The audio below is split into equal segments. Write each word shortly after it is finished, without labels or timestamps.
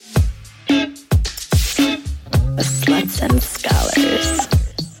Sluts and Scholars.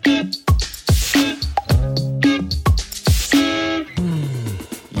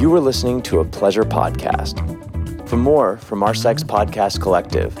 You were listening to a Pleasure podcast. For more from our sex podcast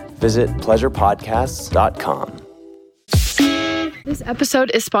collective, visit pleasurepodcasts.com. This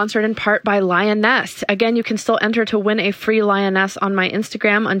episode is sponsored in part by Lioness. Again, you can still enter to win a free Lioness on my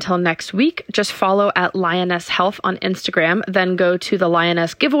Instagram until next week. Just follow at Lioness Health on Instagram, then go to the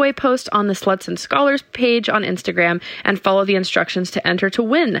Lioness giveaway post on the Sluts and Scholars page on Instagram and follow the instructions to enter to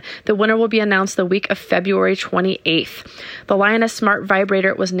win. The winner will be announced the week of February 28th. The Lioness Smart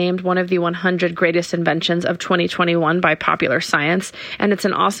Vibrator was named one of the 100 greatest inventions of 2021 by Popular Science, and it's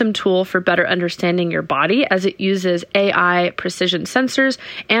an awesome tool for better understanding your body as it uses AI, precision sensors,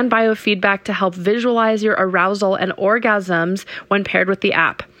 and biofeedback to help visualize your arousal and orgasms when paired with the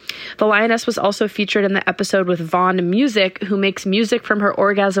app. The Lioness was also featured in the episode with Vaughn Music, who makes music from her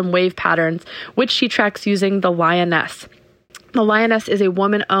orgasm wave patterns, which she tracks using the Lioness. The Lioness is a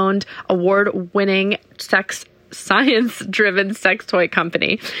woman-owned, award-winning science-driven sex toy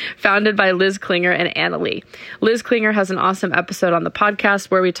company founded by Liz Klinger and Anna Lee. Liz Klinger has an awesome episode on the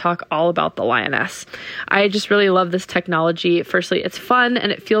podcast where we talk all about the Lioness. I just really love this technology. Firstly, it's fun and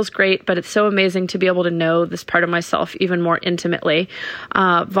it feels great, but it's so amazing to be able to know this part of myself even more intimately.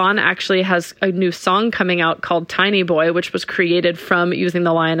 Vaughn actually has a new song coming out called Tiny Boy, which was created from using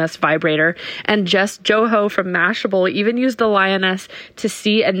the Lioness vibrator. And Jess Joho from Mashable even used the Lioness to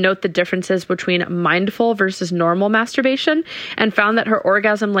see and note the differences between mindful versus normal masturbation and found that her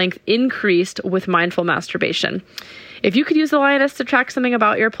orgasm length increased with mindful masturbation. If you could use the Lioness to track something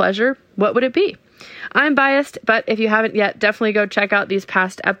about your pleasure, what would it be? I'm biased, but if you haven't yet, definitely go check out these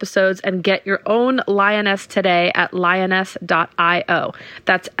past episodes and get your own Lioness today at lioness.io.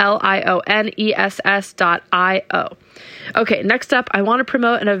 That's lioness.io. Okay, next up, I want to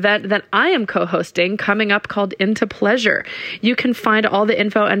promote an event that I am co-hosting coming up called Into Pleasure. You can find all the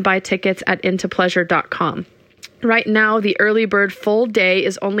info and buy tickets at intopleasure.com. Right now, the early bird full day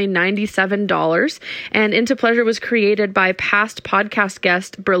is only $97, and Into Pleasure was created by past podcast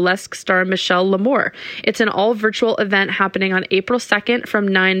guest burlesque star Michelle Lamore. It's an all-virtual event happening on April 2nd from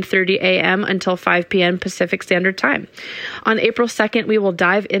 9:30 a.m. until 5 p.m. Pacific Standard Time. On April 2nd, we will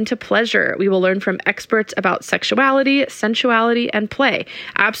dive into pleasure. We will learn from experts about sexuality, sensuality, and play.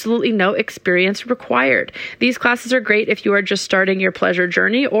 Absolutely no experience required. These classes are great if you are just starting your pleasure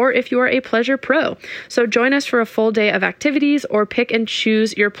journey or if you are a pleasure pro. So join us for a full day of activities or pick and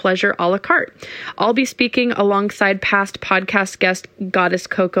choose your pleasure a la carte. I'll be speaking alongside past podcast guest Goddess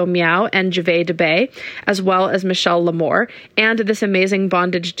Coco Meow and Jave DeBay, as well as Michelle Lamore, and this amazing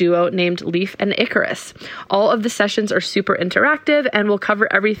bondage duo named Leaf and Icarus. All of the sessions are super interactive and will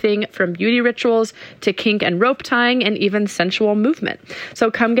cover everything from beauty rituals to kink and rope tying and even sensual movement. So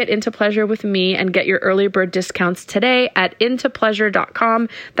come get into pleasure with me and get your early bird discounts today at intopleasure.com.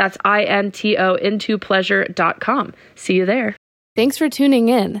 That's INTO intopleasure.com. See you there. Thanks for tuning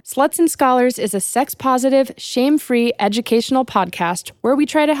in. Sluts and Scholars is a sex-positive, shame-free educational podcast where we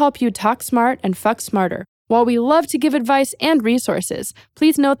try to help you talk smart and fuck smarter. While we love to give advice and resources,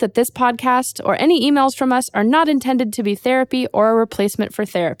 please note that this podcast or any emails from us are not intended to be therapy or a replacement for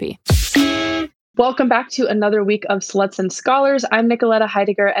therapy. Welcome back to another week of Sluts and Scholars. I'm Nicoletta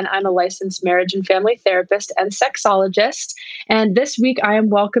Heidegger, and I'm a licensed marriage and family therapist and sexologist. And this week, I am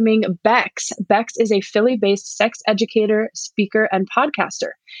welcoming Bex. Bex is a Philly-based sex educator, speaker, and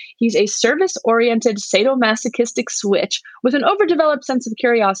podcaster. He's a service-oriented sadomasochistic switch with an overdeveloped sense of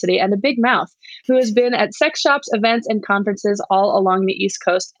curiosity and a big mouth who has been at sex shops, events, and conferences all along the East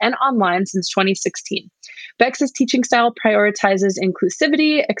Coast and online since 2016. Bex's teaching style prioritizes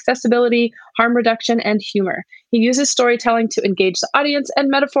inclusivity, accessibility, harm reduction, and humor. He uses storytelling to engage the audience and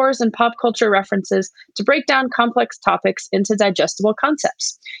metaphors and pop culture references to break down complex topics into digestible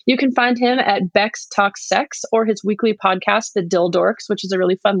concepts. You can find him at Bex Talks Sex or his weekly podcast, The Dildorks, which is a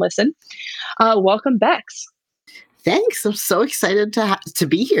really fun listen. Welcome, Bex. Thanks. I'm so excited to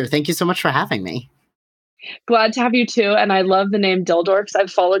be here. Thank you so much for having me. Glad to have you too. And I love the name Dildorks.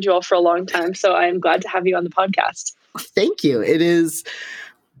 I've followed you all for a long time, so I'm glad to have you on the podcast. Thank you. It is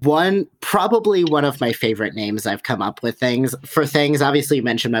probably one of my favorite names I've come up with for things. Obviously, you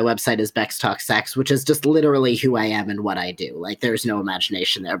mentioned my website is Bex Talks Sex, which is just literally who I am and what I do. Like, there's no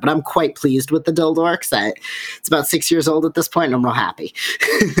imagination there, but I'm quite pleased with the Dildorks. It's about 6 years old at this point, and I'm real happy.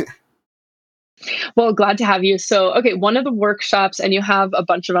 Well, glad to have you. So, okay, one of the workshops, and you have a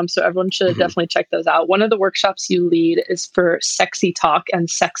bunch of them, so everyone should definitely check those out. One of the workshops you lead is for sexy talk and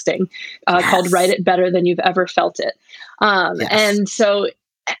sexting, called Write It Better Than You've Ever Felt It. And so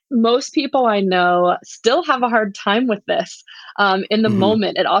most people I know still have a hard time with this in the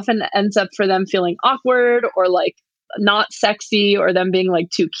moment. It often ends up for them feeling awkward or like not sexy or them being like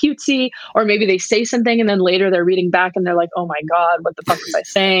too cutesy, or maybe they say something and then later they're reading back and they're like, oh my God, what the fuck was I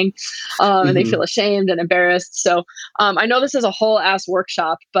saying? And they feel ashamed and embarrassed. So I know this is a whole ass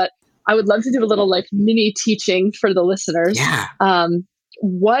workshop, but I would love to do a little like mini teaching for the listeners. Yeah.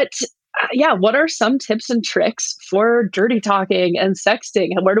 What are some tips and tricks for dirty talking and sexting?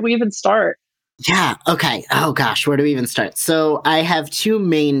 And where do we even start? Yeah. Okay. Oh gosh, where do we even start? So I have two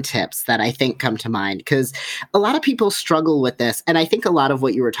main tips that I think come to mind because a lot of people struggle with this. And I think a lot of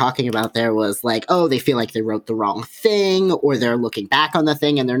what you were talking about there was like, oh, they feel like they wrote the wrong thing or they're looking back on the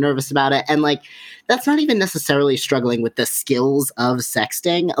thing and they're nervous about it. And like, that's not even necessarily struggling with the skills of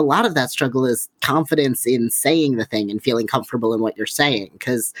sexting. A lot of that struggle is confidence in saying the thing and feeling comfortable in what you're saying.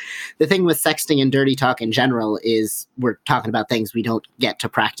 Because the thing with sexting and dirty talk in general is we're talking about things we don't get to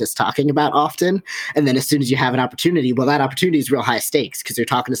practice talking about often. And then as soon as you have an opportunity, well, that opportunity is real high stakes because you're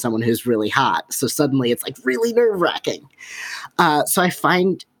talking to someone who's really hot. So suddenly it's like really nerve-wracking. So I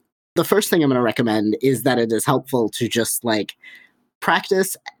find the first thing I'm going to recommend is that it is helpful to just like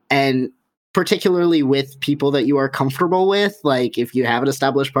practice, and particularly with people that you are comfortable with. Like if you have an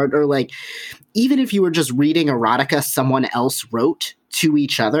established partner, like even if you were just reading erotica someone else wrote to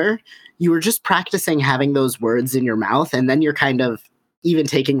each other, you were just practicing having those words in your mouth, and then you're kind of even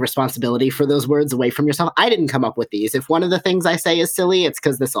taking responsibility for those words away from yourself. I didn't come up with these. If one of the things I say is silly, it's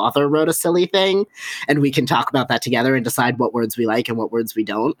because this author wrote a silly thing, and we can talk about that together and decide what words we like and what words we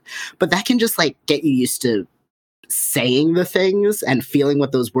don't. But that can just like get you used to saying the things and feeling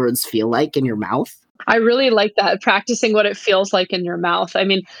what those words feel like in your mouth. I really like that, practicing what it feels like in your mouth. I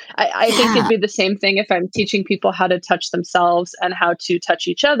mean, I think it'd be the same thing if I'm teaching people how to touch themselves and how to touch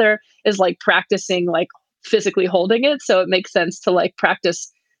each other, is like practicing like physically holding it. So it makes sense to like practice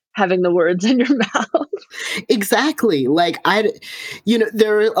having the words in your mouth. Exactly. Like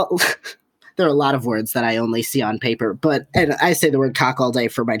there are a lot of words that I only see on paper, and I say the word cock all day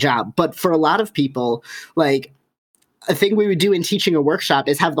for my job. But for a lot of people, like a thing we would do in teaching a workshop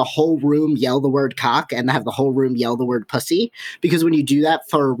is have the whole room yell the word cock and have the whole room yell the word pussy. Because when you do that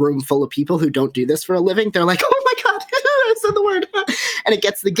for a room full of people who don't do this for a living, they're like, oh my God, I said the word. And it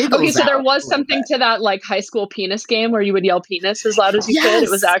gets the giggles. Okay, so there was something to that like high school penis game where you would yell penis as loud as you could.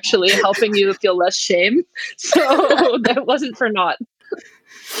 It was actually helping you feel less shame. So that wasn't for naught.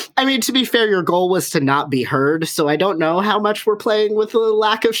 I mean, to be fair, your goal was to not be heard, so I don't know how much we're playing with the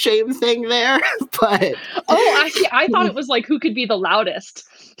lack of shame thing there, but... Oh, actually, I thought it was like, who could be the loudest?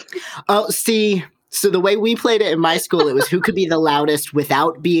 Oh, see, so the way we played it in my school, it was who could be the loudest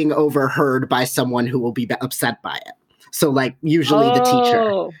without being overheard by someone who will be upset by it. So, like, usually the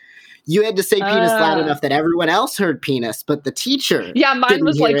teacher. You had to say penis loud enough that everyone else heard penis, but the teacher mine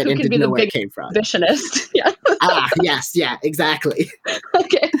was like, who could be the big exhibitionist? Yeah. Yes, yeah, exactly.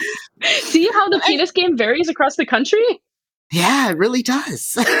 Okay. See how the penis game varies across the country? Yeah, it really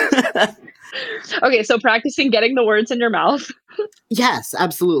does. Okay, so practicing getting the words in your mouth. Yes,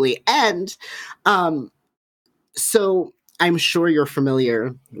 absolutely. And so I'm sure you're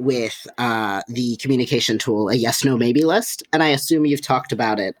familiar with the communication tool, a yes, no, maybe list. And I assume you've talked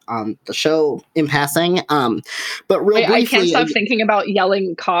about it on the show in passing. But real briefly, I can't stop thinking about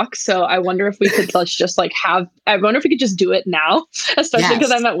yelling cock. So I wonder if we could just like I wonder if we could just do it now, especially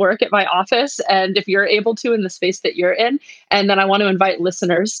because I'm at work at my office. And if you're able to in the space that you're in, and then I want to invite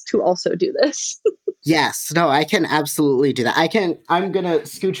listeners to also do this. Yes, no, I can absolutely do that. I'm going to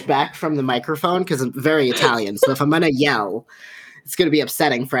scooch back from the microphone because I'm very Italian. So if I'm going to yell, it's going to be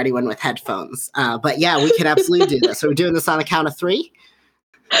upsetting for anyone with headphones. But yeah, we can absolutely do this. Are we doing this on the count of 3?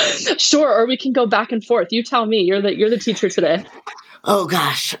 Sure, or we can go back and forth. You tell me. You're the teacher today. Oh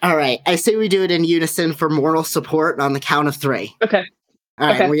gosh. All right. I say we do it in unison for moral support on the count of 3. Okay. All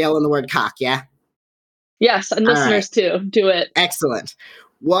right, we're yelling the word cock, yeah? Yes, and listeners too. Do it. Excellent.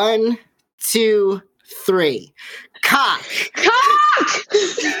 1, 2, 3. Cock!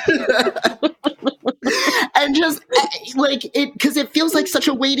 And just like it, because it feels like such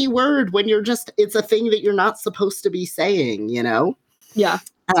a weighty word when it's a thing that you're not supposed to be saying, you know? Yeah.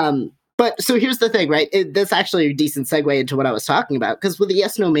 But so here's the thing, right? That's actually a decent segue into what I was talking about, because with the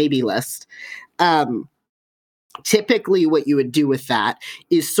yes, no, maybe list, typically what you would do with that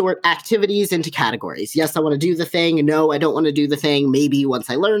is sort activities into categories. Yes, I want to do the thing. No, I don't want to do the thing. Maybe once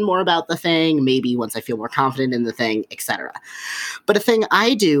I learn more about the thing, maybe once I feel more confident in the thing, etc. But a thing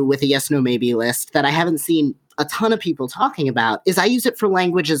I do with a yes, no, maybe list that I haven't seen a ton of people talking about is I use it for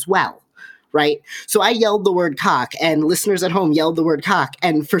language as well. Right? So I yelled the word cock, and listeners at home yelled the word cock.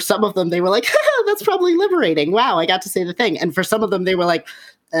 And for some of them, they were like, that's probably liberating. Wow, I got to say the thing. And for some of them, they were like,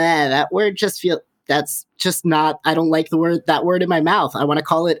 that word just feels that's just not, I don't like that word in my mouth. I want to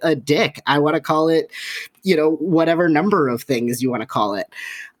call it a dick. I want to call it, whatever number of things you want to call it.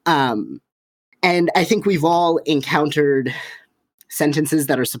 And I think we've all encountered sentences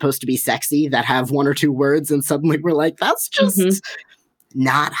that are supposed to be sexy that have one or two words, and suddenly we're like, that's just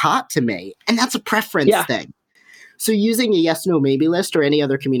not hot to me. And that's a preference thing. So using a yes, no, maybe list or any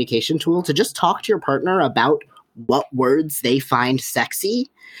other communication tool to just talk to your partner about what words they find sexy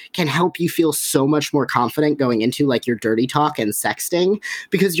can help you feel so much more confident going into like your dirty talk and sexting,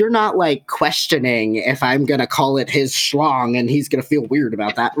 because you're not like questioning if I'm going to call it his schlong and he's going to feel weird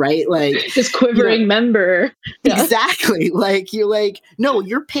about that, right? Like his quivering member. Yeah. Exactly. Like you're like, no,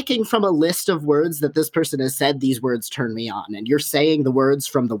 you're picking from a list of words that this person has said, these words turn me on. And you're saying the words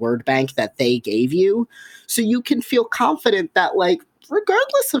from the word bank that they gave you. So you can feel confident that like,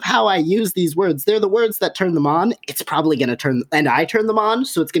 regardless of how I use these words, they're the words that turn them on. It's probably going to turn, and I turn them on,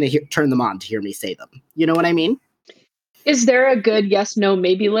 so it's going to turn them on to hear me say them. You know what I mean? Is there a good yes, no,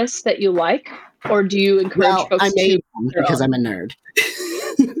 maybe list that you like? Or do you encourage folks I made one because I'm a nerd.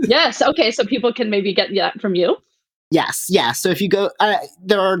 Yes. Okay. So people can maybe get that from you. Yes. Yeah. So if you go,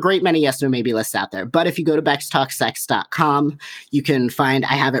 there are a great many yes, no, maybe lists out there. But if you go to bextalksex.com, you can find,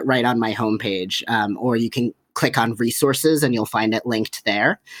 I have it right on my homepage, or you can click on resources and you'll find it linked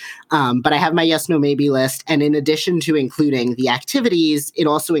there. But I have my yes, no, maybe list. And in addition to including the activities, it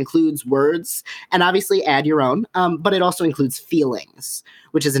also includes words, and obviously add your own, but it also includes feelings,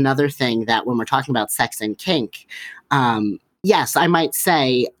 which is another thing that when we're talking about sex and kink, yes, I might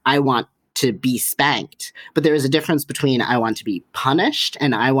say I want to be spanked, but there is a difference between I want to be punished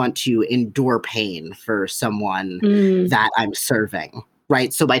and I want to endure pain for someone that I'm serving.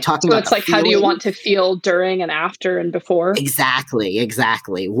 Right. So by talking about it's like, how do you want to feel during and after and before?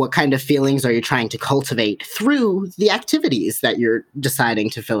 Exactly. What kind of feelings are you trying to cultivate through the activities that you're deciding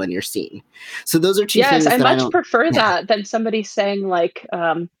to fill in your scene? So those are two things. Yes, I much prefer that than somebody saying like,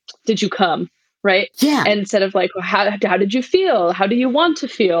 did you come? Right. Yeah. Instead of like, well, how did you feel? How do you want to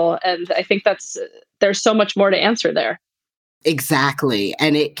feel? And I think there's so much more to answer there. Exactly.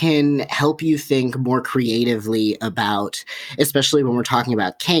 And it can help you think more creatively about, especially when we're talking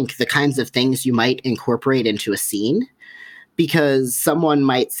about kink, the kinds of things you might incorporate into a scene. Because someone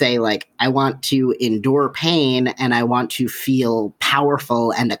might say, like, I want to endure pain and I want to feel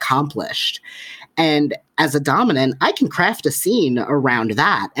powerful and accomplished. And as a dominant, I can craft a scene around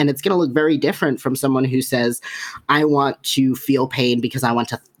that. And it's going to look very different from someone who says, I want to feel pain because I want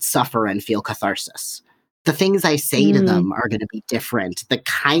to suffer and feel catharsis. The things I say to them are going to be different. The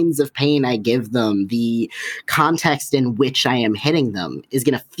kinds of pain I give them, the context in which I am hitting them is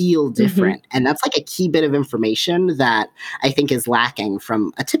going to feel different. And that's like a key bit of information that I think is lacking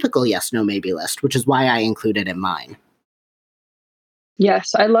from a typical yes, no, maybe list, which is why I include it in mine.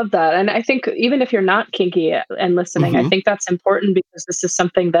 Yes, I love that. And I think even if you're not kinky and listening, I think that's important because this is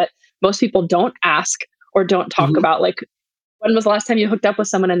something that most people don't ask or don't talk about. Like, when was the last time you hooked up with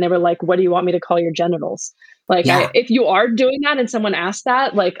someone and they were like, what do you want me to call your genitals? Like, if you are doing that and someone asked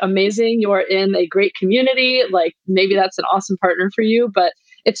that, like, amazing, you are in a great community. Like, maybe that's an awesome partner for you, but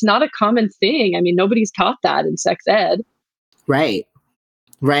it's not a common thing. I mean, nobody's taught that in sex ed. Right.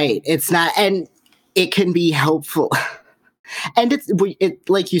 It's not, and it can be helpful. And it's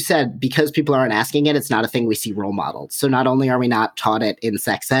like you said, because people aren't asking it, it's not a thing we see role modeled. So not only are we not taught it in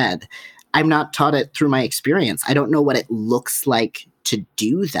sex ed, I'm not taught it through my experience. I don't know what it looks like to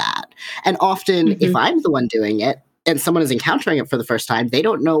do that. And often if I'm the one doing it and someone is encountering it for the first time, they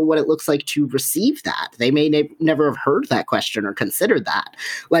don't know what it looks like to receive that. They may never have heard that question or considered that.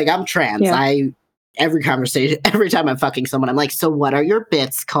 Like, I'm trans. Every conversation, every time I'm fucking someone, I'm like, so what are your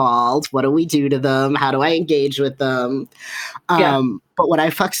bits called? What do we do to them? How do I engage with them? But when I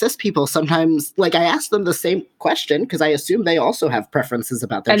fuck cis people, sometimes, like, I ask them the same question because I assume they also have preferences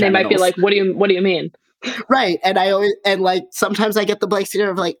about their genitals. They might be like, what do you mean? Right. And like, sometimes I get the blank stare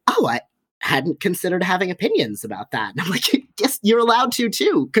of like, oh, I hadn't considered having opinions about that. And I'm like, yes, you're allowed to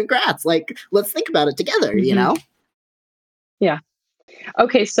too. Congrats. Like, let's think about it together, you know? Yeah.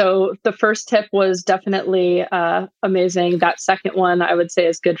 Okay, so the first tip was definitely amazing. That second one, I would say,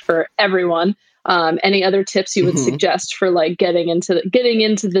 is good for everyone. Any other tips you would suggest for like getting into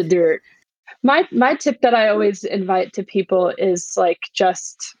the dirt? My tip that I always invite to people is like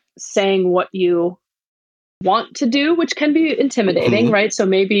just saying what you want to do, which can be intimidating, right? So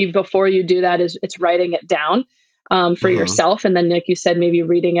maybe before you do that, it's writing it down for yourself, and then, like you said, maybe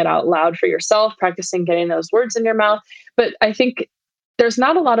reading it out loud for yourself, practicing getting those words in your mouth. But I think there's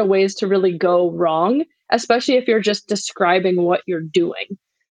not a lot of ways to really go wrong, especially if you're just describing what you're doing.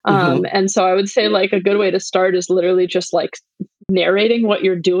 And so I would say like a good way to start is literally just like narrating what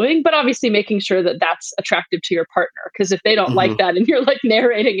you're doing, but obviously making sure that that's attractive to your partner. Because if they don't like that and you're like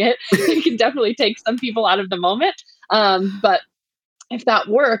narrating it, it can definitely take some people out of the moment. But if that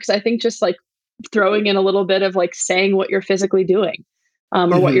works, I think just like throwing in a little bit of like saying what you're physically doing,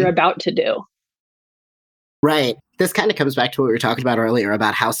 or what you're about to do. Right. This kind of comes back to what we were talking about earlier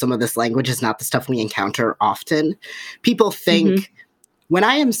about how some of this language is not the stuff we encounter often. People think when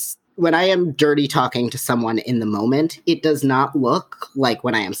I am dirty talking to someone in the moment, it does not look like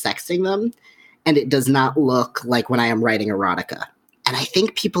when I am sexting them, and it does not look like when I am writing erotica. And I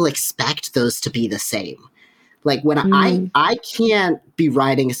think people expect those to be the same. Like when I can't be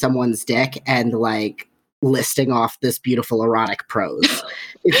riding someone's dick and like listing off this beautiful erotic prose.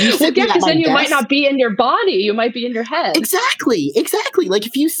 If you sit me at because my then you might desk- not be in your body, you might be in your head. Exactly. Like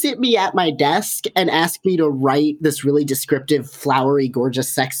if you sit me at my desk and ask me to write this really descriptive, flowery, gorgeous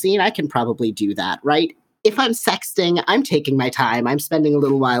sex scene, I can probably do that, right? If I'm sexting, I'm taking my time. I'm spending a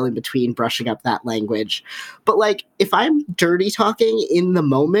little while in between brushing up that language. But like, if I'm dirty talking in the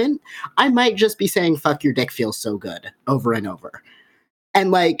moment, I might just be saying, fuck your dick feels so good over and over. And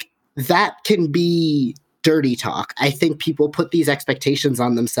like, that can be dirty talk. I think people put these expectations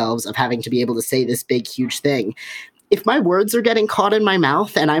on themselves of having to be able to say this big, huge thing. If my words are getting caught in my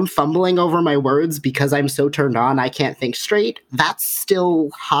mouth and I'm fumbling over my words because I'm so turned on I can't think straight, that's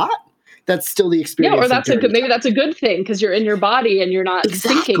still hot. That's still the experience. Yeah, or that's maybe that's a good thing because you're in your body and you're not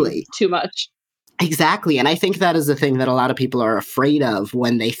thinking too much. Exactly. And I think that is the thing that a lot of people are afraid of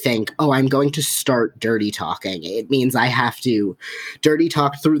when they think, oh, I'm going to start dirty talking. It means I have to dirty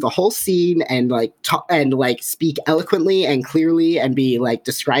talk through the whole scene and like talk and like speak eloquently and clearly and be like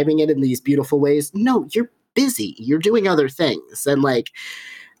describing it in these beautiful ways. No, you're busy. You're doing other things. And like,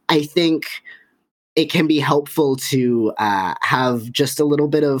 I think it can be helpful to have just a little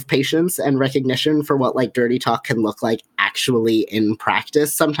bit of patience and recognition for what like dirty talk can look like actually in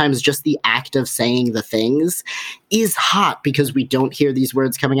practice. Sometimes just the act of saying the things is hot because we don't hear these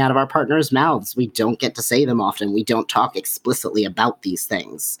words coming out of our partner's mouths. We don't get to say them often. We don't talk explicitly about these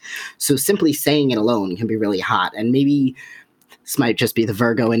things. So simply saying it alone can be really hot. And maybe this might just be the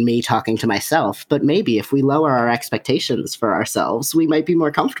Virgo in me talking to myself, but maybe if we lower our expectations for ourselves, we might be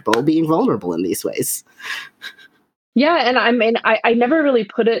more comfortable being vulnerable in these ways. Yeah, and I mean, I never really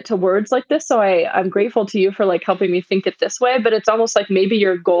put it to words like this, so I'm grateful to you for like helping me think it this way. But it's almost like maybe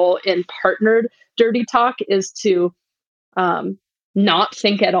your goal in partnered dirty talk is to not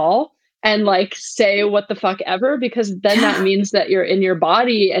think at all and like say what the fuck ever, because then that means that you're in your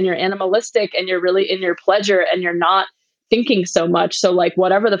body and you're animalistic and you're really in your pleasure and you're not thinking so much. So like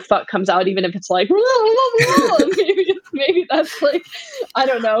whatever the fuck comes out, even if it's like maybe that's like, I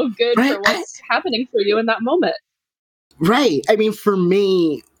don't know, good for what's happening for you in that moment. Right. I mean, for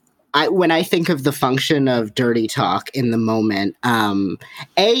me, when I think of the function of dirty talk in the moment,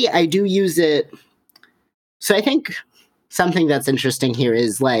 I do use it. So I think something that's interesting here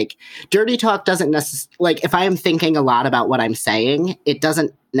is like dirty talk doesn't necessarily, like if I am thinking a lot about what I'm saying, it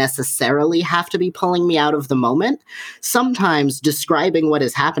doesn't necessarily have to be pulling me out of the moment. Sometimes describing what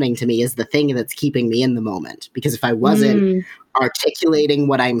is happening to me is the thing that's keeping me in the moment. Because if I wasn't articulating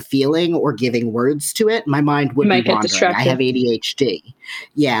what I'm feeling or giving words to it, my mind would be wandering. I have ADHD.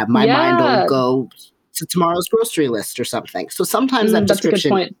 Yeah, my mind will go to tomorrow's grocery list or something. So sometimes that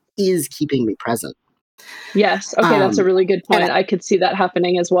description is keeping me present. Yes. Okay, that's a really good point. I could see that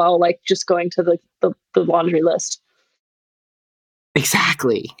happening as well, like just going to the laundry list.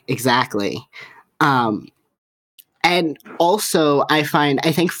 Exactly. And also, I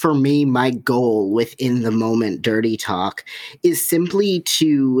think for me, my goal within the moment dirty talk is simply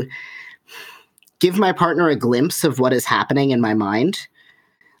to give my partner a glimpse of what is happening in my mind.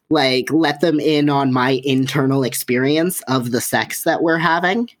 Like, let them in on my internal experience of the sex that we're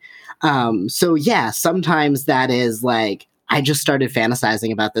having. So yeah, sometimes that is like, I just started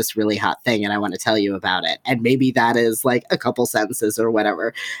fantasizing about this really hot thing and I want to tell you about it. And maybe that is like a couple sentences or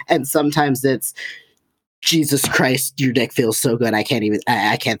whatever. And sometimes it's, Jesus Christ, your dick feels so good. I can't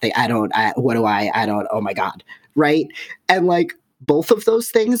think, oh my God. Right. And like both of those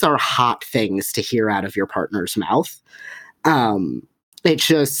things are hot things to hear out of your partner's mouth. It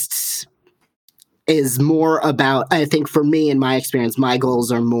just is more about, I think for me, in my experience, my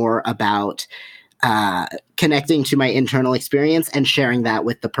goals are more about connecting to my internal experience and sharing that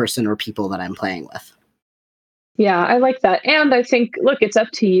with the person or people that I'm playing with. Yeah, I like that. And I think, look, it's up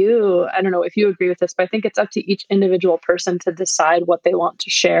to you. I don't know if you agree with this, but I think it's up to each individual person to decide what they want to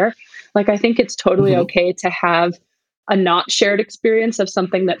share. Like, I think it's totally okay to have a not shared experience of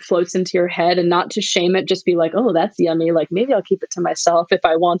something that floats into your head, and not to shame it, just be like, oh, that's yummy. Like maybe I'll keep it to myself if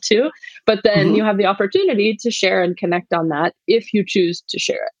I want to. But then you have the opportunity to share and connect on that if you choose to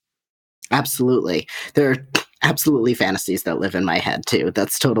share it. Absolutely. There are absolutely fantasies that live in my head too.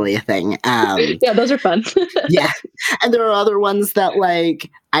 That's totally a thing. Yeah, those are fun. Yeah. And there are other ones that like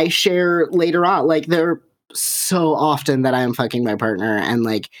I share later on. Like they're so often that I'm fucking my partner and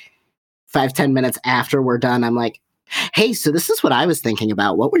like 5-10 minutes after we're done, I'm like, hey, so this is what I was thinking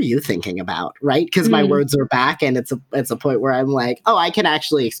about. What were you thinking about? Right? Because my words are back, and it's a point where I'm like, oh, I can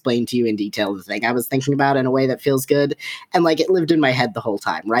actually explain to you in detail the thing I was thinking about in a way that feels good. And like it lived in my head the whole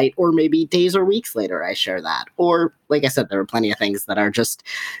time, right? Or maybe days or weeks later I share that. Or like I said, there are plenty of things that are just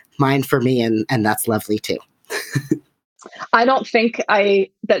mine for me, and that's lovely too. I don't think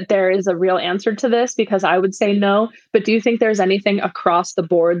that there is a real answer to this, because I would say no. But do you think there's anything across the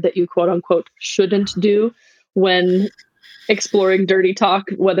board that you quote unquote shouldn't do when exploring dirty talk,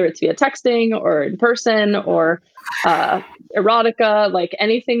 whether it's via texting or in person or erotica, like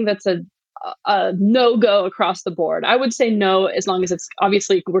anything that's a no-go across the board? I would say no, as long as it's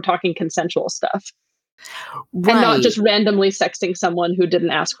obviously we're talking consensual stuff. Right. And not just randomly sexting someone who didn't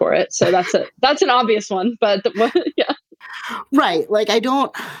ask for it. So that's an obvious one, but yeah. Right. Like I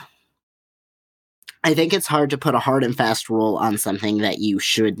think it's hard to put a hard and fast rule on something that you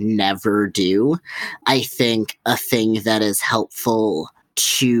should never do. I think a thing that is helpful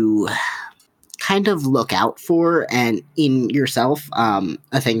to kind of look out for and in yourself, the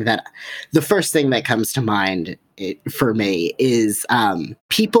first thing that comes to mind for me is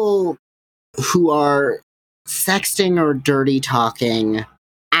people who are sexting or dirty talking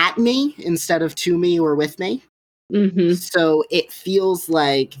at me instead of to me or with me. Mm-hmm. So it feels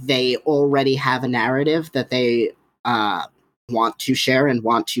like they already have a narrative that they want to share and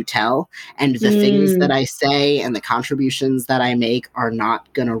want to tell. And the things that I say and the contributions that I make are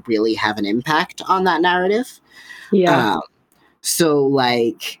not going to really have an impact on that narrative. Yeah. So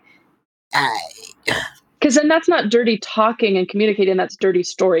like... because then that's not dirty talking and communicating, that's dirty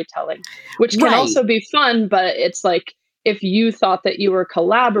storytelling, which can also be fun, but it's like if you thought that you were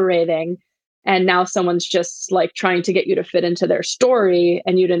collaborating and now someone's just like trying to get you to fit into their story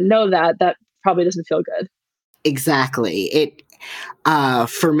and you didn't know that probably doesn't feel good. Exactly. It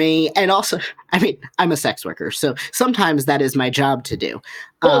for me, and also, I mean, I'm a sex worker, so sometimes that is my job to do.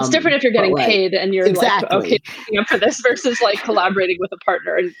 Well, it's different if you're getting paid and you're exactly. like, okay, picking up for this versus like collaborating with a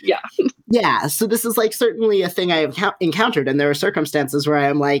partner. And yeah. Yeah. So this is like certainly a thing I have encountered. And there are circumstances where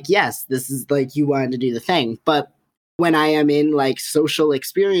I'm like, yes, this is like you wanted to do the thing. But when I am in like social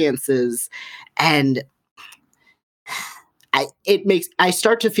experiences and I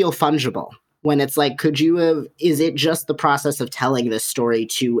start to feel fungible. When it's like, is it just the process of telling this story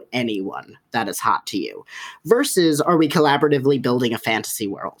to anyone that is hot to you? Versus, are we collaboratively building a fantasy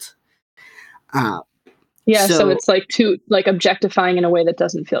world? So it's like objectifying in a way that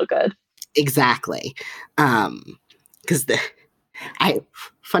doesn't feel good. Exactly. Because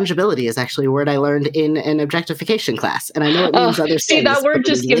fungibility is actually a word I learned in an objectification class, and I know it means other things. See, that word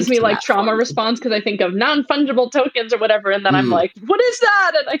just gives me like trauma response because I think of non-fungible tokens or whatever, and then I'm like, what is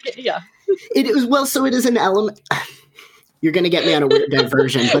that? And it is an element. You're going to get me on a weird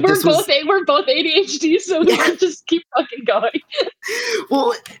diversion, but we're both ADHD, so we can just keep fucking going.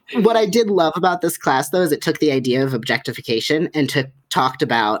 Well, what I did love about this class, though, is it took the idea of objectification and talked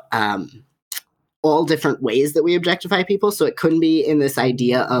about all different ways that we objectify people. So it couldn't be in this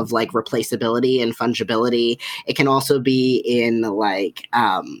idea of like replaceability and fungibility. It can also be in like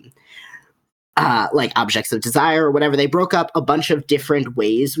objects of desire or whatever. They broke up a bunch of different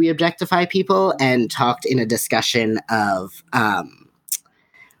ways we objectify people and talked in a discussion of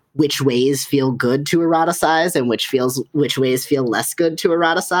which ways feel good to eroticize and which ways feel less good to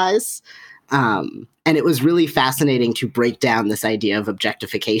eroticize. And it was really fascinating to break down this idea of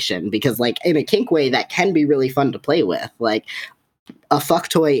objectification because, like, in a kink way, that can be really fun to play with. Like, a fuck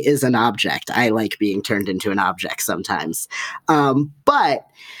toy is an object. I like being turned into an object sometimes. But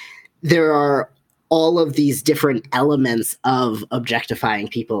there are all of these different elements of objectifying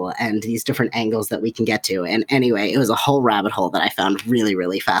people and these different angles that we can get to. And anyway, it was a whole rabbit hole that I found really,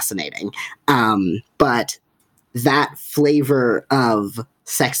 really fascinating. But that flavor of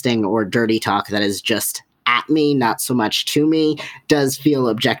sexting or dirty talk that is just at me, not so much to me, does feel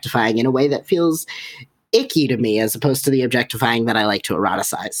objectifying in a way that feels icky to me as opposed to the objectifying that I like to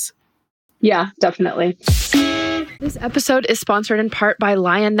eroticize. Yeah, definitely. This episode is sponsored in part by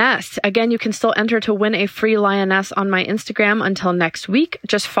Lioness. Again, you can still enter to win a free Lioness on my Instagram until next week.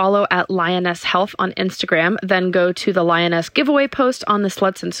 Just follow at Lioness Health on Instagram, then go to the Lioness giveaway post on the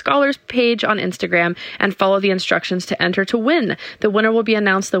Sluts and Scholars page on Instagram and follow the instructions to enter to win. The winner will be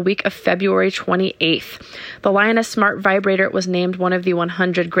announced the week of February 28th. The Lioness Smart Vibrator was named one of the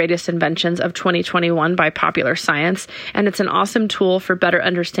 100 greatest inventions of 2021 by Popular Science, and it's an awesome tool for better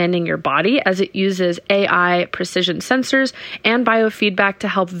understanding your body as it uses AI, precision sensors, and biofeedback to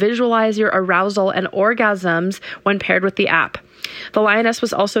help visualize your arousal and orgasms when paired with the app. The Lioness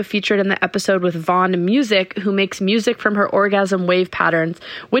was also featured in the episode with Vaughn Music, who makes music from her orgasm wave patterns,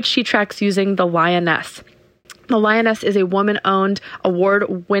 which she tracks using the Lioness. The Lioness is a woman-owned,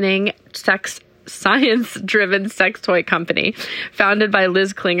 award-winning science-driven sex toy company founded by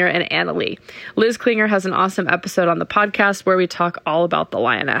Liz Klinger and Anna Lee. Liz Klinger has an awesome episode on the podcast where we talk all about the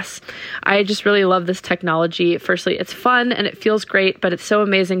Lioness. I just really love this technology. Firstly, it's fun and it feels great, but it's so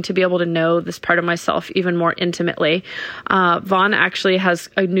amazing to be able to know this part of myself even more intimately. Vaughn actually has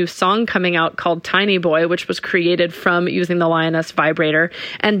a new song coming out called Tiny Boy, which was created from using the Lioness vibrator.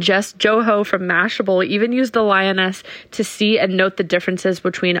 And Jess Joho from Mashable even used the Lioness to see and note the differences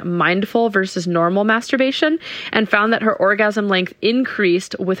between mindful versus normal masturbation and found that her orgasm length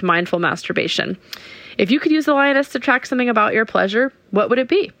increased with mindful masturbation. If you could use the Lioness to track something about your pleasure, what would it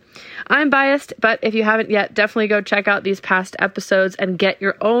be? I'm biased, but if you haven't yet, definitely go check out these past episodes and get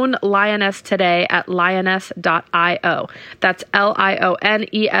your own Lioness today at lioness.io. That's LIONESS.io.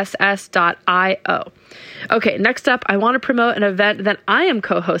 Okay, next up, I want to promote an event that I am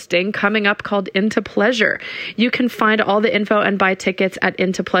co-hosting coming up called Into Pleasure. You can find all the info and buy tickets at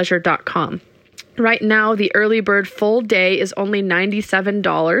intopleasure.com. Right now, the early bird full day is only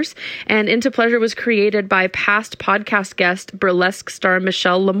 $97, and Into Pleasure was created by past podcast guest burlesque star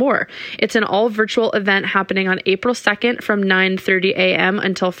Michelle Lamore. It's an all-virtual event happening on April 2nd from 9:30 a.m.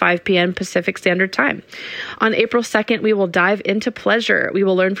 until 5 p.m. Pacific Standard Time. On April 2nd, we will dive into pleasure. We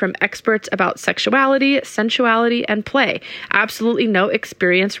will learn from experts about sexuality, sensuality, and play. Absolutely no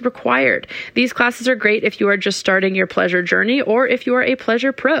experience required. These classes are great if you are just starting your pleasure journey or if you are a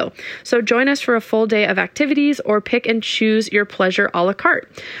pleasure pro. So join us for a full day of activities or pick and choose your pleasure a la carte.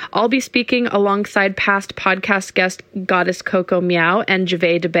 I'll be speaking alongside past podcast guest Goddess Coco Meow and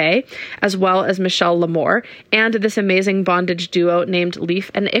Jave DeBay, as well as Michelle Lamore, and this amazing bondage duo named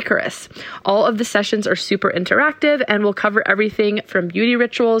Leaf and Icarus. All of the sessions are super interactive and will cover everything from beauty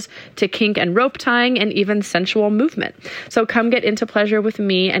rituals to kink and rope tying and even sensual movement. So come get into pleasure with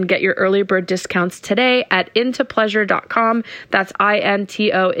me and get your early bird discounts today at intopleasure.com. That's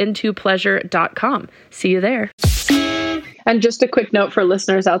INTO intopleasure.com. See you there. And just a quick note for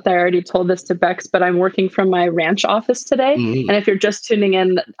listeners out there, I already told this to Bex, but I'm working from my ranch office today. Mm-hmm. And if you're just tuning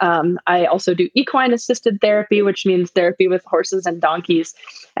in, I also do equine assisted therapy, which means therapy with horses and donkeys.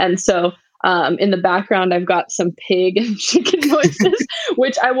 And so in the background, I've got some pig and chicken noises,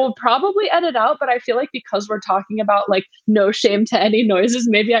 which I will probably edit out. But I feel like because we're talking about like no shame to any noises,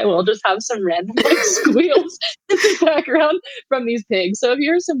 maybe I will just have some random like squeals in the background from these pigs. So if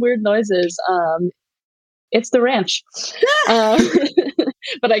you hear some weird noises, it's the ranch.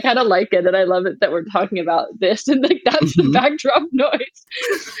 But I kind of like it, and I love it that we're talking about this, and like that's the backdrop noise.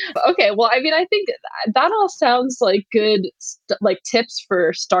 Okay, well, I mean, I think that all sounds like good, like tips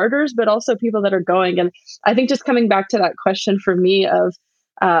for starters, but also people that are going. And I think just coming back to that question for me of,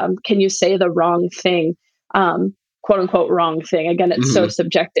 can you say the wrong thing, quote unquote wrong thing? Again, it's so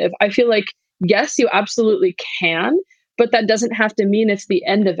subjective. I feel like yes, you absolutely can, but that doesn't have to mean it's the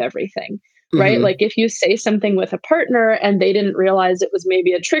end of everything. Right? Like if you say something with a partner and they didn't realize it was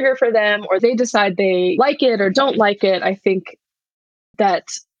maybe a trigger for them, or they decide they like it or don't like it, I think that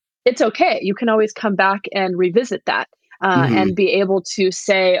it's okay. You can always come back and revisit that and be able to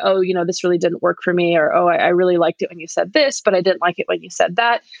say, oh, you know, this really didn't work for me, or, oh, I really liked it when you said this, but I didn't like it when you said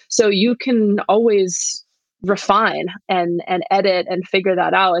that. So you can always refine and edit and figure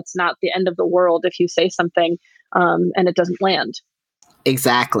that out. It's not the end of the world if you say something and it doesn't land.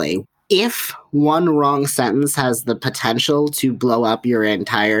 Exactly. If one wrong sentence has the potential to blow up your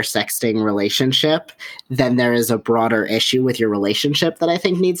entire sexting relationship, then there is a broader issue with your relationship that I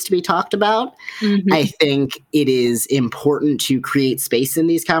think needs to be talked about. I think it is important to create space in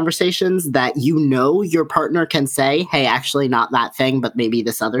these conversations that you know your partner can say, hey, actually not that thing, but maybe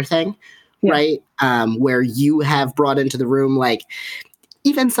this other thing, right? Where you have brought into the room, like,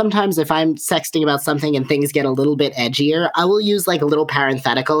 even sometimes if I'm sexting about something and things get a little bit edgier, I will use like a little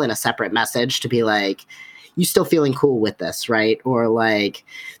parenthetical in a separate message to be like, you still feeling cool with this, right? Or like,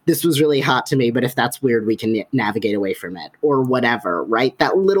 this was really hot to me, but if that's weird, we can navigate away from it or whatever, right?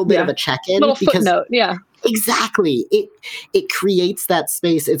 That little bit of a check-in. Little footnote, Exactly. It creates that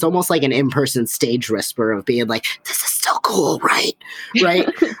space. It's almost like an in-person stage whisper of being like, this is still cool, right? Right.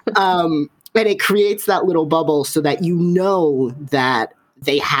 And it creates that little bubble so that you know that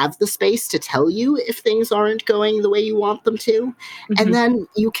they have the space to tell you if things aren't going the way you want them to. Mm-hmm. And then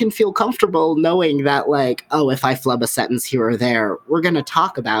you can feel comfortable knowing that, like, oh, if I flub a sentence here or there, we're going to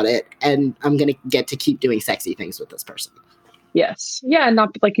talk about it and I'm going to get to keep doing sexy things with this person. Yes. Yeah. And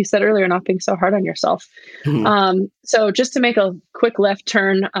not, like you said earlier, not being so hard on yourself. Mm-hmm. So just to make a quick left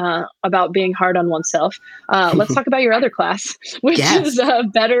turn about being hard on oneself, let's talk about your other class, which Yes. is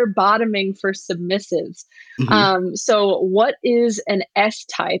better bottoming for submissives. Mm-hmm. So what is an S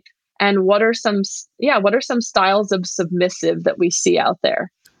type, and what are some styles of submissive that we see out there?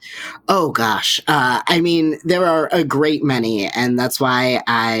 Oh, gosh. I mean, there are a great many, and that's why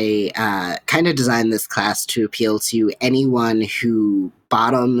I kind of designed this class to appeal to anyone who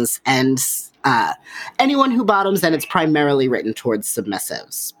bottoms and it's primarily written towards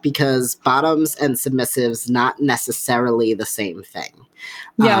submissives, because bottoms and submissives not necessarily the same thing.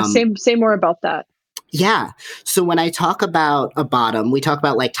 Yeah, say more about that. Yeah. So when I talk about a bottom, we talk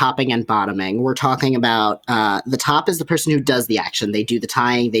about like topping and bottoming. We're talking about the top is the person who does the action. They do the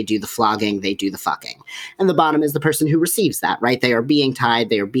tying, they do the flogging, they do the fucking. And the bottom is the person who receives that, right? They are being tied,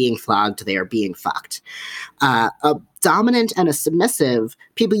 they are being flogged, they are being fucked. A dominant and a submissive,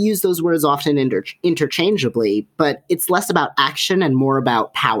 people use those words often interchangeably, but it's less about action and more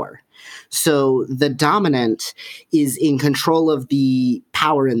about power. So the dominant is in control of the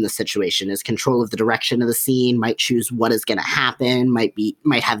power in the situation, is control of the direction of the scene, might choose what is going to happen,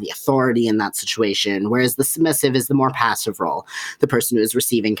 might have the authority in that situation, whereas the submissive is the more passive role, the person who is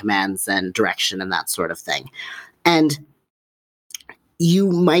receiving commands and direction and that sort of thing. And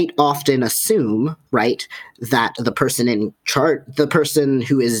you might often assume, right, that the person in chart, the person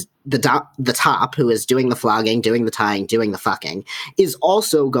who is the top, who is doing the flogging, doing the tying, doing the fucking, is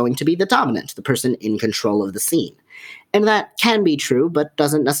also going to be the dominant, the person in control of the scene. And that can be true, but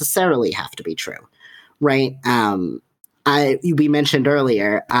doesn't necessarily have to be true, right? We mentioned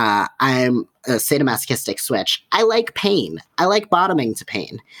earlier, I'm a sadomasochistic switch. I like pain. I like bottoming to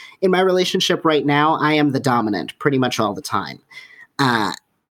pain. In my relationship right now, I am the dominant pretty much all the time.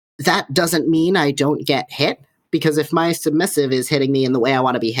 That doesn't mean I don't get hit, because if my submissive is hitting me in the way I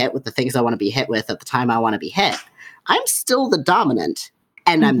want to be hit with the things I want to be hit with at the time I want to be hit, I'm still the dominant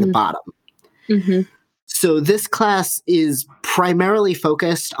and I'm the bottom. Mm-hmm. So this class is primarily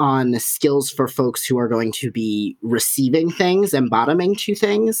focused on skills for folks who are going to be receiving things and bottoming to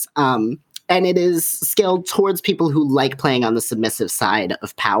things. And it is scaled towards people who like playing on the submissive side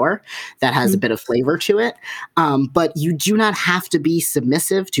of power. That has a bit of flavor to it. But you do not have to be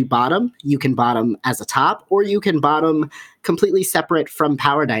submissive to bottom. You can bottom as a top, or you can bottom completely separate from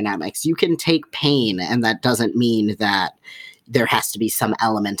power dynamics. You can take pain, and that doesn't mean that there has to be some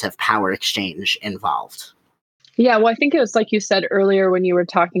element of power exchange involved. Yeah, well, I think it was like you said earlier when you were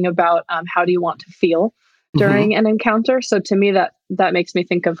talking about how do you want to feel during an encounter. So to me, that makes me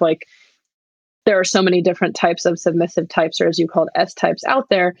think of like, there are so many different types of submissive types, or as you called S types out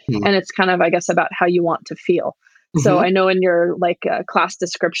there. And it's kind of, I guess, about how you want to feel. So I know in your class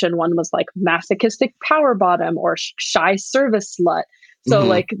description, one was like masochistic power bottom or shy service slut. So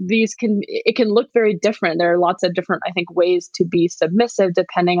like it can look very different. There are lots of different, I think, ways to be submissive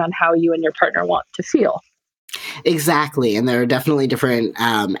depending on how you and your partner want to feel. Exactly. And there are definitely different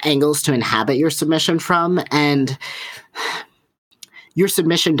angles to inhabit your submission from. And your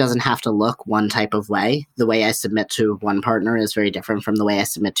submission doesn't have to look one type of way. The way I submit to one partner is very different from the way I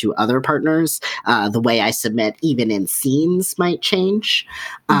submit to other partners. The way I submit, even in scenes, might change,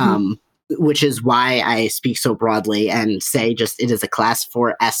 which is why I speak so broadly and say just it is a class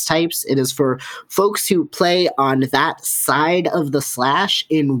for S types. It is for folks who play on that side of the slash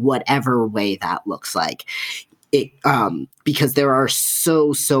in whatever way that looks like. Because there are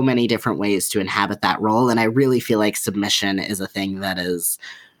so many different ways to inhabit that role. And I really feel like submission is a thing that is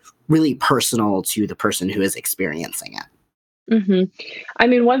really personal to the person who is experiencing it. I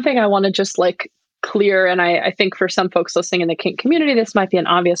mean, one thing I want to just clear, and I think for some folks listening in the kink community, this might be an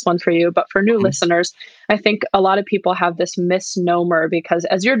obvious one for you, but for new listeners, I think a lot of people have this misnomer because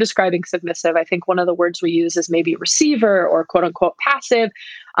as you're describing submissive, I think one of the words we use is maybe receiver or quote unquote passive.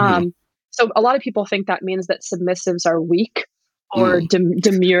 So a lot of people think that means that submissives are weak or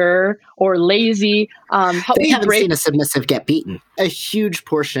demure or lazy. They haven't seen a submissive get beaten. A huge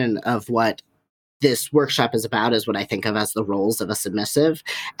portion of what this workshop is about is what I think of as the roles of a submissive.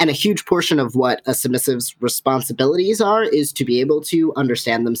 And a huge portion of what a submissive's responsibilities are is to be able to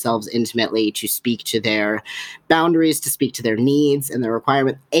understand themselves intimately, to speak to their boundaries, to speak to their needs and their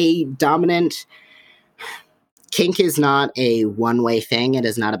requirement. A dominant kink is not a one-way thing. It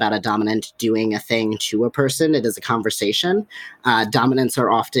is not about a dominant doing a thing to a person. It is a conversation. Dominants are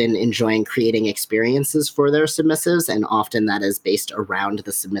often enjoying creating experiences for their submissives, and often that is based around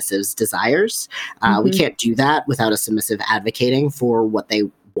the submissive's desires. We can't do that without a submissive advocating for what they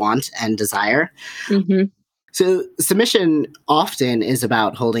want and desire. So submission often is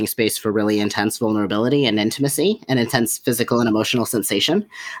about holding space for really intense vulnerability and intimacy and intense physical and emotional sensation,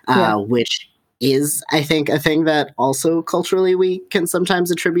 which is, I think, a thing that also culturally we can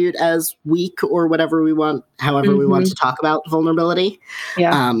sometimes attribute as weak or whatever we want, however we want to talk about vulnerability.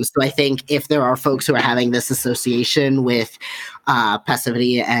 So I think if there are folks who are having this association with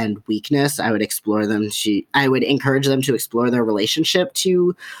passivity and weakness, I would encourage them to explore their relationship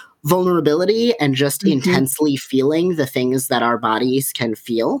to vulnerability and just intensely feeling the things that our bodies can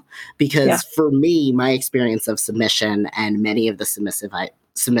feel. Because for me, my experience of submission and many of the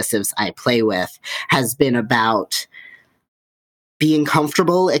submissives I play with has been about being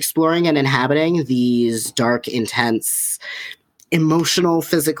comfortable exploring and inhabiting these dark, intense, emotional,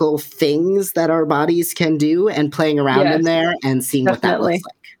 physical things that our bodies can do and playing around in there and seeing what that looks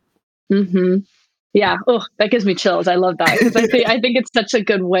like. Yeah. Oh, that gives me chills. I love that, because I think it's such a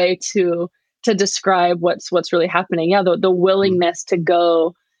good way to describe what's really happening. Yeah, the willingness to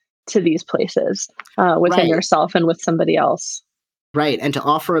go to these places within yourself and with somebody else. Right, and to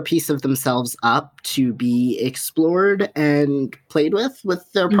offer a piece of themselves up to be explored and played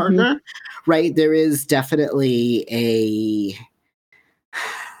with their partner. Right, there is definitely a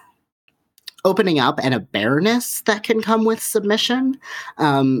opening up and a bareness that can come with submission.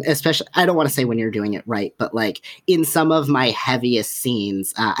 Especially, I don't want to say when you're doing it right, but like in some of my heaviest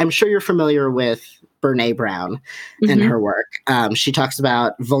scenes, I'm sure you're familiar with Brene Brown and her work. She talks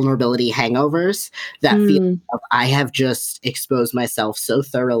about vulnerability hangovers, that feeling of I have just exposed myself so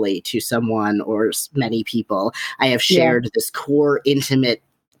thoroughly to someone or many people. I have shared this core intimate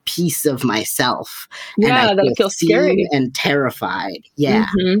piece of myself. And I that it feels scary and terrified.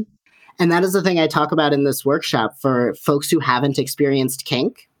 And that is the thing I talk about in this workshop for folks who haven't experienced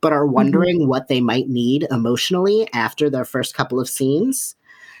kink, but are wondering what they might need emotionally after their first couple of scenes.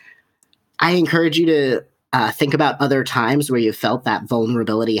 I encourage you to think about other times where you felt that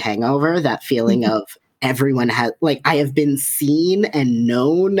vulnerability hangover, that feeling of everyone has, like, I have been seen and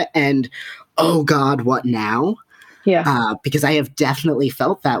known and, oh God, what now? Because I have definitely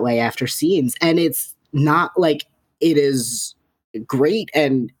felt that way after scenes. And it's not like it is great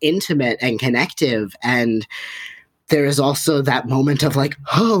and intimate and connective, and there is also that moment of like,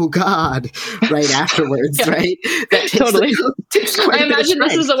 oh God, right afterwards, right? That takes totally. I imagine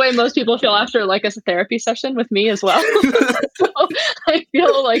this is the way most people feel after like a therapy session with me as well. So I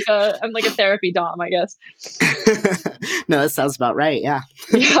feel like I'm like a therapy dom, I guess. No, that sounds about right. Yeah.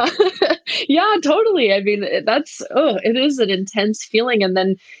 Yeah, totally. I mean, it is an intense feeling. And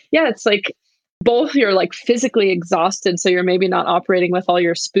then, it's like, both you're like physically exhausted, so you're maybe not operating with all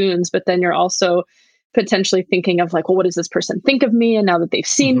your spoons, but then you're also potentially thinking of like, well, what does this person think of me? And now that they've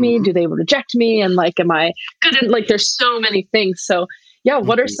seen me, do they reject me? And like, am I good? And like, there's so many things. So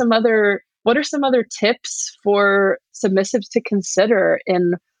what are some other tips for submissives to consider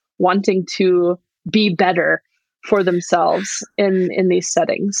in wanting to be better for themselves in these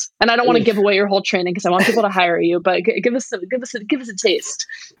settings? And I don't want to give away your whole training because I want people to hire you, but give us a taste.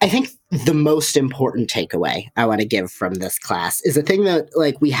 I think the most important takeaway I want to give from this class is a thing that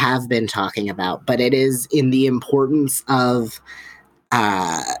like we have been talking about, but it is in the importance of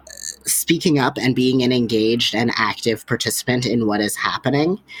speaking up and being an engaged and active participant in what is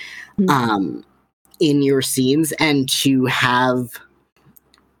happening in your scenes, and to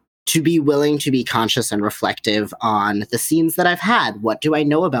be willing to be conscious and reflective on the scenes that I've had. What do I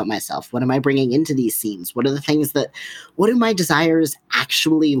know about myself? What am I bringing into these scenes? What do my desires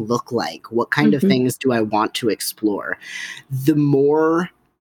actually look like? What kind of things do I want to explore? The more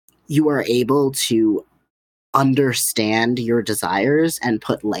you are able to understand your desires and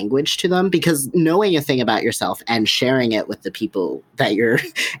put language to them, because knowing a thing about yourself and sharing it with the people that you're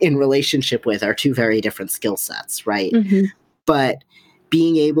in relationship with are two very different skill sets, right? But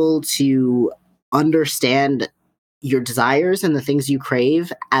being able to understand your desires and the things you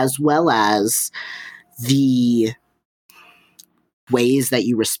crave, as well as the ways that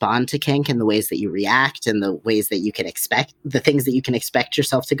you respond to kink and the ways that you react and the ways that you can expect, the things that you can expect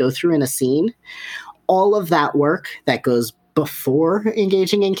yourself to go through in a scene, all of that work that goes before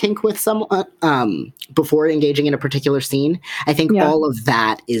engaging in kink with someone, before engaging in a particular scene, I think all of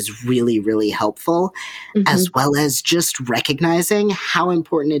that is really, really helpful, as well as just recognizing how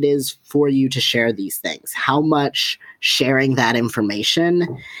important it is for you to share these things, how much sharing that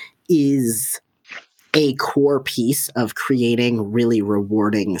information is a core piece of creating really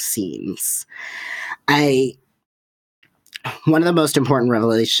rewarding scenes. One of the most important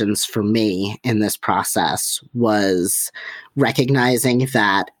revelations for me in this process was recognizing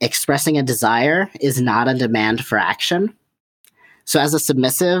that expressing a desire is not a demand for action. So as a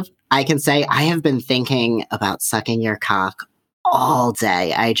submissive, I can say, I have been thinking about sucking your cock all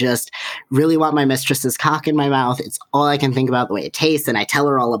day. I just really want my mistress's cock in my mouth. It's all I can think about, the way it tastes, and I tell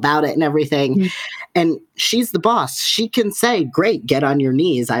her all about it and everything. Mm-hmm. And she's the boss. She can say, great, get on your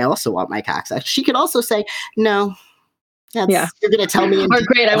knees. I also want my cock sucked. She could also say, no. You're going to tell me. Or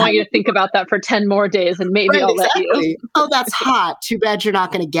great, I want you to think about that for 10 more days and maybe I'll let you. Oh, that's hot. Too bad you're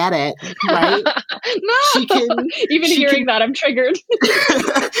not going to get it. Right? No. Hearing that, I'm triggered.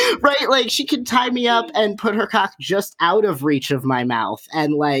 Right? Like, she can tie me up and put her cock just out of reach of my mouth.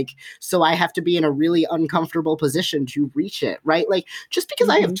 And like, so I have to be in a really uncomfortable position to reach it. Right? Like, just because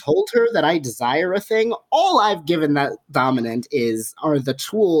I have told her that I desire a thing, all I've given that dominant are the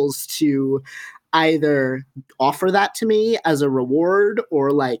tools to either offer that to me as a reward or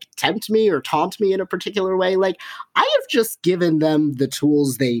like tempt me or taunt me in a particular way. Like, I have just given them the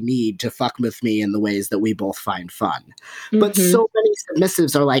tools they need to fuck with me in the ways that we both find fun. Mm-hmm. But so many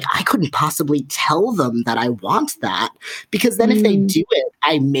submissives are like, I couldn't possibly tell them that I want that, because then if they do it,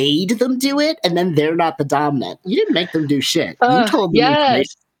 I made them do it, and then they're not the dominant. You didn't make them do shit. You told them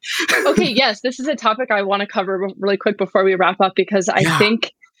information. Okay, yes, this is a topic I want to cover really quick before we wrap up, because I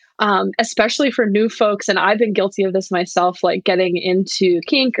think especially for new folks, and I've been guilty of this myself, like getting into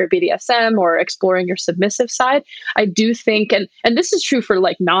kink or BDSM or exploring your submissive side. I do think, and this is true for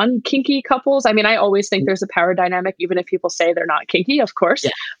like non-kinky couples. I mean, I always think there's a power dynamic, even if people say they're not kinky, of course. Yeah.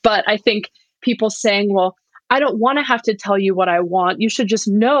 But I think people saying, well, I don't want to have to tell you what I want. You should just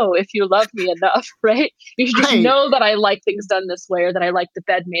know if you love me enough, right? You should just know that I like things done this way, or that I like the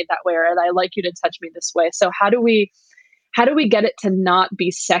bed made that way, or that I like you to touch me this way. So how do we get it to not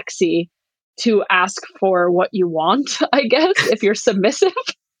be sexy to ask for what you want, I guess, if you're submissive?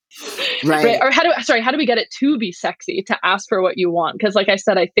 Right? Or how do we get it to be sexy to ask for what you want? Because like I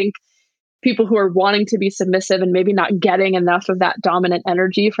said, I think people who are wanting to be submissive and maybe not getting enough of that dominant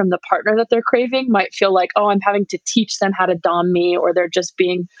energy from the partner that they're craving might feel like, oh, I'm having to teach them how to dom me, or they're just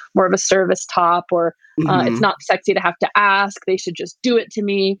being more of a service top, or it's not sexy to have to ask. They should just do it to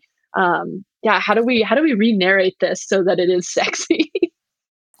me. How do we re-narrate this so that it is sexy?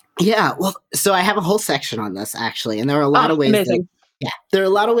 Yeah, well, so I have a whole section on this actually, and there are a lot of ways. There are a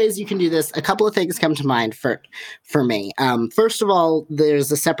lot of ways you can do this. A couple of things come to mind for me. First of all,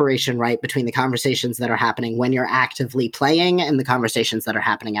 there's a separation, right, between the conversations that are happening when you're actively playing and the conversations that are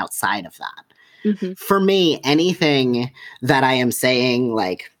happening outside of that. Mm-hmm. For me, anything that I am saying,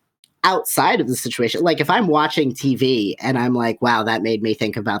 like, outside of the situation, like if I'm watching TV and I'm like, wow, that made me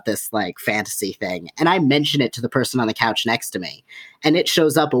think about this like fantasy thing, and I mention it to the person on the couch next to me, and it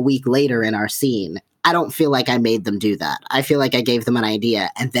shows up a week later in our scene, I don't feel like I made them do that. I feel like I gave them an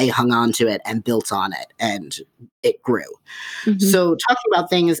idea and they hung on to it and built on it, and it grew. Mm-hmm. So talking about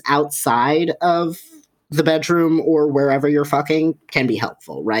things outside of the bedroom or wherever you're fucking can be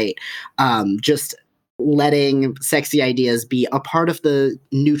helpful, right? Just letting sexy ideas be a part of the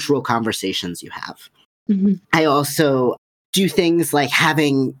neutral conversations you have. Mm-hmm. I also do things like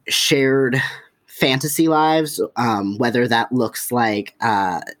having shared fantasy lives, whether that looks like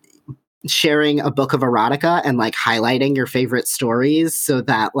sharing a book of erotica and like highlighting your favorite stories so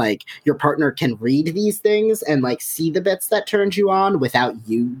that like your partner can read these things and like see the bits that turned you on without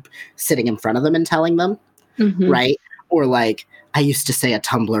you sitting in front of them and telling them, right? Or like, I used to say a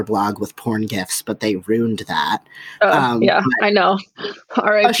Tumblr blog with porn gifs, but they ruined that. I know.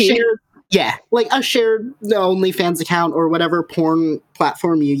 R.I.P. Like a shared OnlyFans account or whatever porn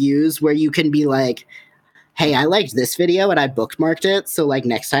platform you use, where you can be like, hey, I liked this video and I bookmarked it. So like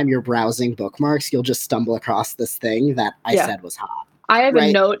next time you're browsing bookmarks, you'll just stumble across this thing that I said was hot. I have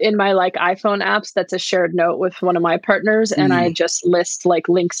a note in my like iPhone apps that's a shared note with one of my partners, and I just list like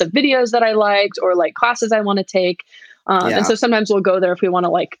links of videos that I liked or like classes I want to take. And so sometimes we'll go there if we want to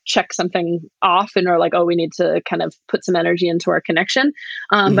like check something off and are like, oh, we need to kind of put some energy into our connection.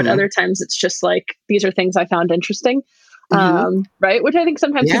 But other times it's just like, these are things I found interesting. Right? Which I think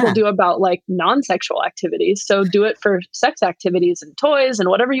sometimes people do about like non-sexual activities. So do it for sex activities and toys and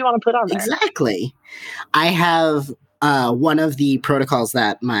whatever you want to put on there. Exactly. I have one of the protocols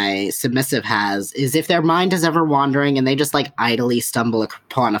that my submissive has is if their mind is ever wandering and they just like idly stumble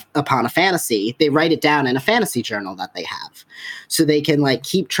upon a fantasy, they write it down in a fantasy journal that they have. So they can like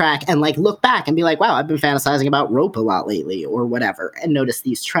keep track and like look back and be like, wow, I've been fantasizing about rope a lot lately or whatever, and notice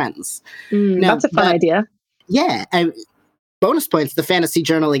these trends. Now, that's a fun idea. Yeah. bonus points, the fantasy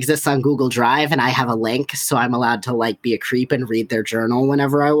journal exists on Google Drive, and I have a link, so I'm allowed to like be a creep and read their journal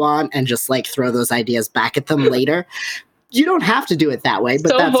whenever I want and just like throw those ideas back at them later. You don't have to do it that way,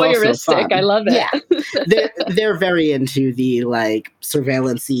 but so that's also voyeuristic. fun. I love it. Yeah, they're very into the like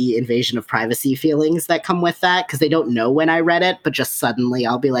surveillance-y invasion of privacy feelings that come with that, because they don't know when I read it, but just suddenly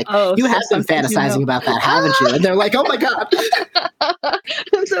I'll be like, "You have been fantasizing about that, haven't you?" And they're like, "Oh my god,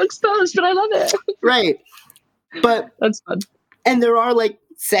 I'm so exposed, but I love it." Right, but that's fun. And there are like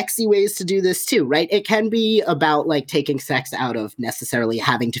sexy ways to do this too, right? It can be about like taking sex out of necessarily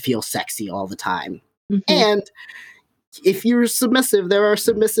having to feel sexy all the time, and if you're submissive, there are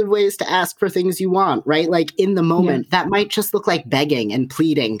submissive ways to ask for things you want, right? Like in the moment, that might just look like begging and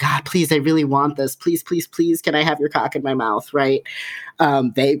pleading. God, please, I really want this. Please, please, please, can I have your cock in my mouth, right?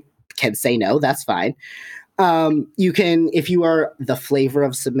 They can say no, that's fine. You can, if you are the flavor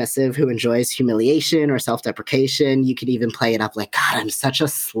of submissive who enjoys humiliation or self-deprecation, you can even play it up like, God, I'm such a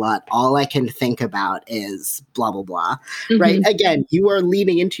slut. All I can think about is blah, blah, blah, right? Again, you are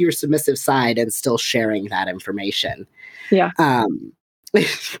leaning into your submissive side and still sharing that information. Yeah.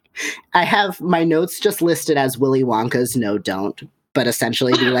 I have my notes just listed as Willy Wonka's no, don't, but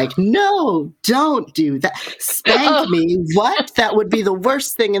essentially be like, no, don't do that. Spank me. What? That would be the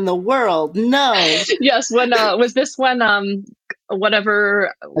worst thing in the world. No. Yes. When, was this when,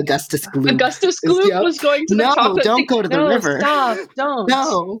 whatever Augustus Gloop was going to the chocolate don't go to the river. Stop, don't.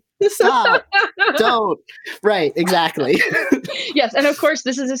 No, stop, don't. Right, exactly. Yes, and of course,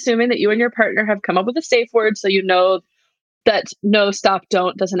 this is assuming that you and your partner have come up with a safe word, so you know that no, stop,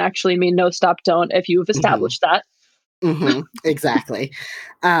 don't doesn't actually mean no, stop, don't if you've established that. Exactly.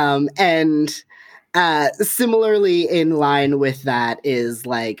 And similarly in line with that is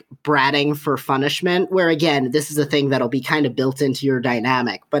like bratting for punishment, where again, this is a thing that'll be kind of built into your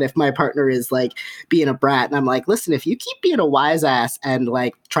dynamic. But if my partner is like being a brat and I'm like, listen, if you keep being a wise ass and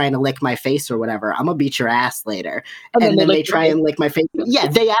like trying to lick my face or whatever, I'm gonna beat your ass later. And then they try and lick my face. Yeah,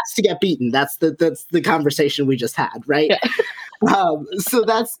 they ask to get beaten. That's the conversation we just had, right? Yeah. So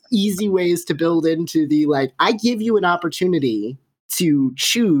that's easy ways to build into the like, I give you an opportunity to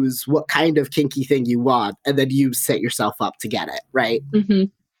choose what kind of kinky thing you want, and then you set yourself up to get it, right?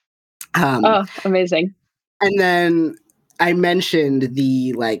 Oh, amazing. And then I mentioned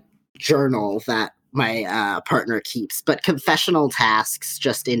the like journal that my partner keeps, but confessional tasks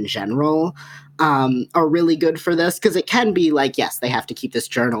just in general are really good for this, because it can be like, yes, they have to keep this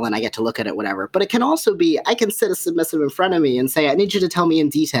journal and I get to look at it, whatever. But it can also be, I can sit a submissive in front of me and say, I need you to tell me in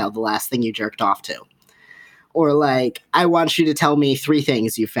detail the last thing you jerked off to. Or like, I want you to tell me 3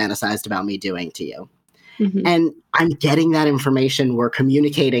 things you fantasized about me doing to you. And I'm getting that information. We're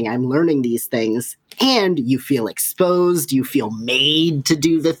communicating. I'm learning these things. And you feel exposed. You feel made to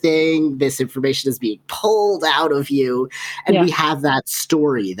do the thing. This information is being pulled out of you. And we have that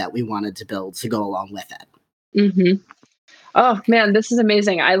story that we wanted to build to go along with it. Oh, man, this is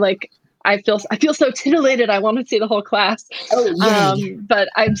amazing. I feel so titillated. I want to see the whole class. Oh, yay. But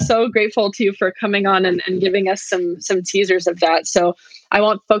I'm so grateful to you for coming on and giving us some teasers of that. So I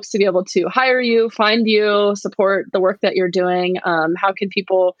want folks to be able to hire you, find you, support the work that you're doing. How can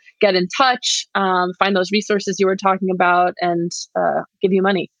people get in touch, find those resources you were talking about, and give you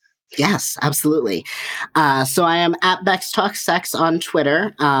money? Yes, absolutely. So I am at Bex Talks Sex on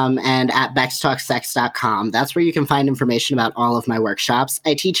Twitter and at bextalksex.com. That's where you can find information about all of my workshops.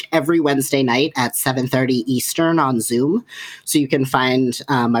 I teach every Wednesday night at 7:30 Eastern on Zoom. So you can find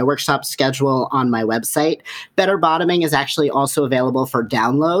my workshop schedule on my website. Better Bottoming is actually also available for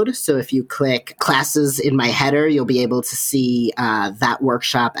download. So if you click classes in my header, you'll be able to see that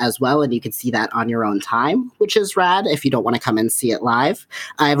workshop as well. And you can see that on your own time, which is rad if you don't want to come and see it live.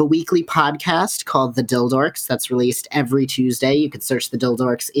 I have a weekly podcast called The Dildorks that's released every Tuesday. You can search The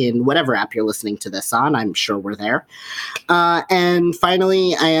Dildorks in whatever app you're listening to this on. I'm sure we're there. And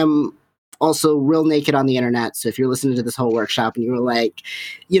finally, I am also real naked on the internet. So if you're listening to this whole workshop and you were like,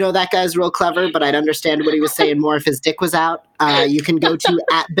 you know, that guy's real clever, but I'd understand what he was saying more if his dick was out, you can go to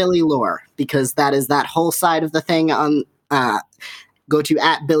 @BillyLore, because that is that whole side of the thing on go to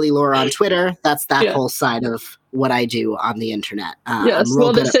 @BillyLore on Twitter. That's that whole side of what I do on the internet. Yes,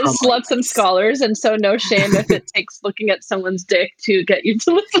 well, this is Sluts and Scholars, and so no shame if it takes looking at someone's dick to get you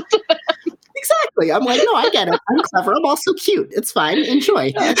to listen to them. Exactly. I'm like, no, I get it. I'm clever. I'm also cute. It's fine.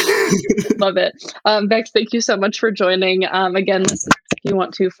 Enjoy. Love it. Bex, thank you so much for joining. Again, listeners, if you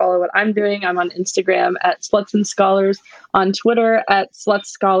want to follow what I'm doing, I'm on Instagram at Sluts and Scholars, on Twitter at Sluts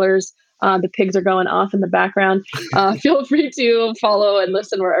Scholars. The pigs are going off in the background. Feel free to follow and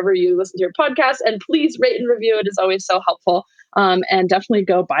listen wherever you listen to your podcast. And please rate and review. It is always so helpful. And definitely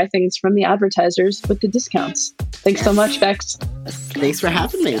go buy things from the advertisers with the discounts. Thanks so much, Bex. Thanks for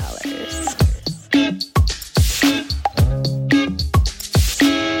having me.